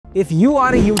If you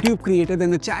are a YouTube creator,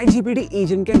 then the ChatGPT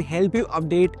agent can help you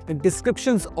update the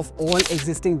descriptions of all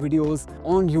existing videos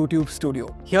on YouTube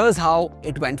Studio. Here's how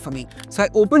it went for me. So I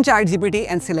opened ChatGPT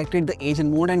and selected the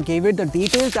agent mode and gave it the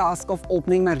detailed task of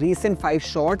opening my recent 5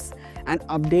 shorts and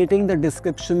updating the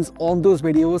descriptions of those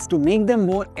videos to make them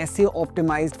more SEO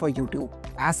optimized for YouTube.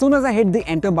 As soon as I hit the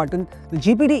enter button, the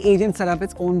GPT agent set up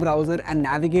its own browser and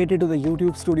navigated to the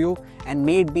YouTube Studio and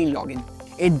made me log in.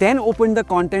 It then opened the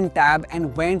content tab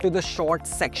and went to the shorts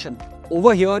section.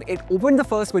 Over here, it opened the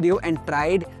first video and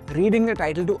tried reading the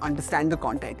title to understand the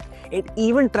content. It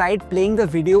even tried playing the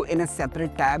video in a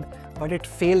separate tab, but it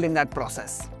failed in that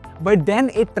process. But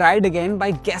then it tried again by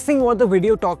guessing what the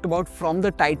video talked about from the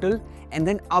title and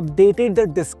then updated the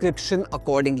description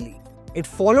accordingly. It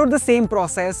followed the same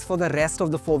process for the rest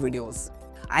of the 4 videos.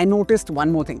 I noticed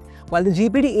one more thing. While the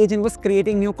GPT agent was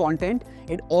creating new content,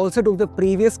 it also took the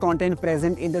previous content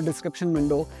present in the description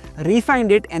window,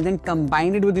 refined it and then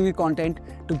combined it with the new content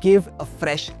to give a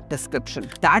fresh description.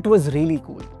 That was really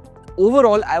cool.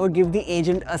 Overall, I would give the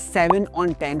agent a 7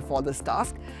 on 10 for this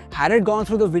task. Had it gone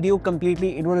through the video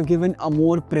completely, it would have given a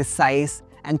more precise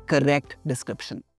and correct description.